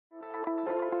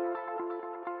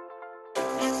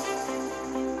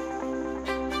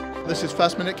This is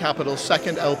First Minute Capital's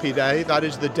second LP day. That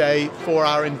is the day for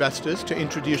our investors to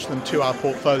introduce them to our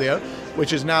portfolio, which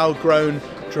has now grown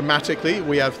dramatically.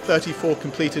 We have 34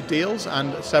 completed deals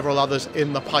and several others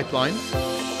in the pipeline.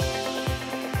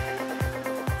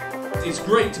 It's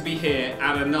great to be here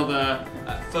at another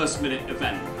First Minute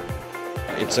event.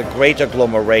 It's a great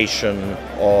agglomeration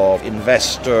of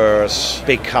investors,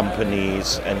 big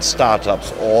companies and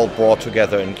startups all brought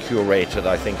together and curated,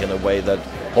 I think, in a way that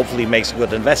hopefully makes a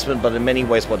good investment, but in many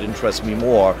ways what interests me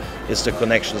more is the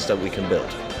connections that we can build.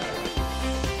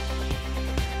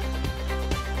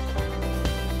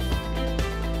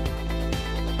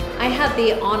 I had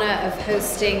the honor of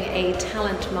hosting a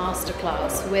talent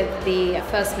masterclass with the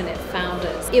First Minute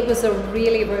founders. It was a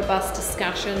really robust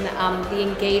discussion. The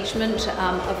engagement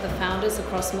of the founders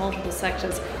across multiple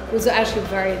sectors was actually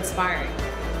very inspiring.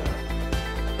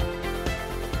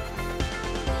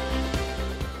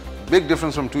 Big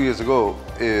difference from 2 years ago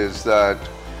is that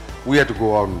we had to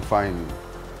go out and find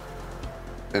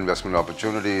investment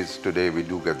opportunities. Today we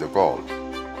do get the call.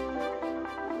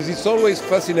 It's always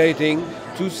fascinating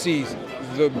to see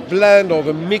the blend or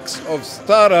the mix of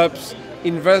startups,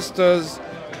 investors,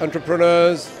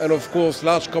 entrepreneurs, and of course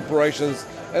large corporations,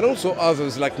 and also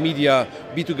others like media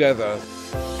be together.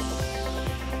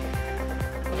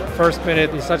 First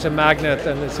Minute is such a magnet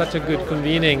and it's such a good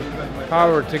convening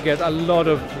power to get a lot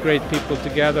of great people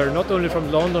together, not only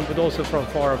from London but also from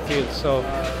far afield. So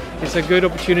it's a good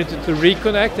opportunity to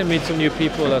reconnect and meet some new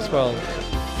people as well.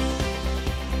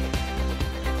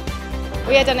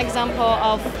 We had an example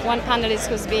of one panelist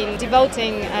who's been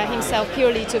devoting himself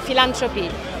purely to philanthropy.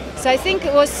 So I think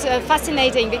it was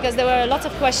fascinating because there were a lot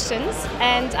of questions,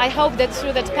 and I hope that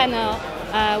through that panel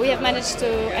we have managed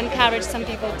to encourage some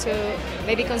people to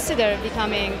maybe consider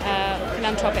becoming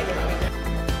philanthropic.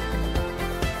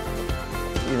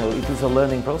 You know, it is a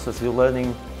learning process. You're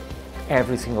learning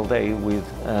every single day with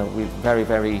very,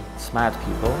 very smart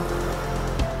people.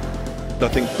 I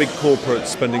think big corporates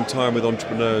spending time with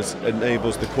entrepreneurs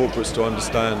enables the corporates to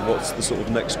understand what's the sort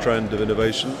of next trend of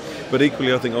innovation. But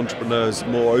equally, I think entrepreneurs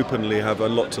more openly have a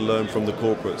lot to learn from the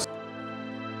corporates.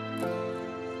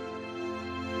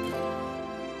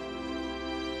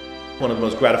 One of the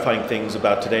most gratifying things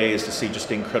about today is to see just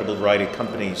the incredible variety of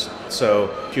companies. So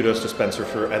kudos to Spencer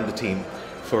and the team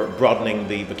for broadening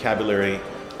the vocabulary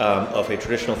of a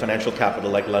traditional financial capital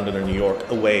like London or New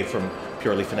York away from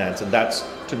purely finance, and that's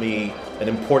to me an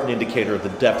important indicator of the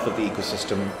depth of the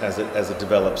ecosystem as it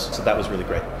develops. So that was really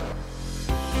great.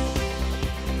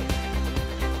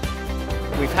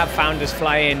 We've had founders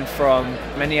fly in from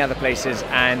many other places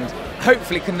and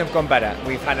hopefully couldn't have gone better.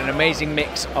 We've had an amazing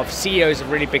mix of CEOs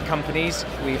of really big companies.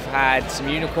 We've had some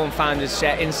unicorn founders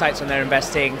share insights on their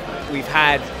investing. We've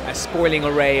had a spoiling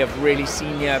array of really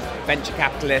senior venture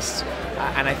capitalists,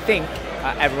 and I think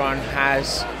everyone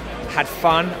has had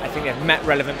fun. I think they've met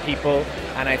relevant people,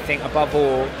 and I think above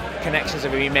all, connections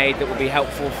have been made that will be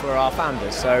helpful for our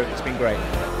founders. So it's been great.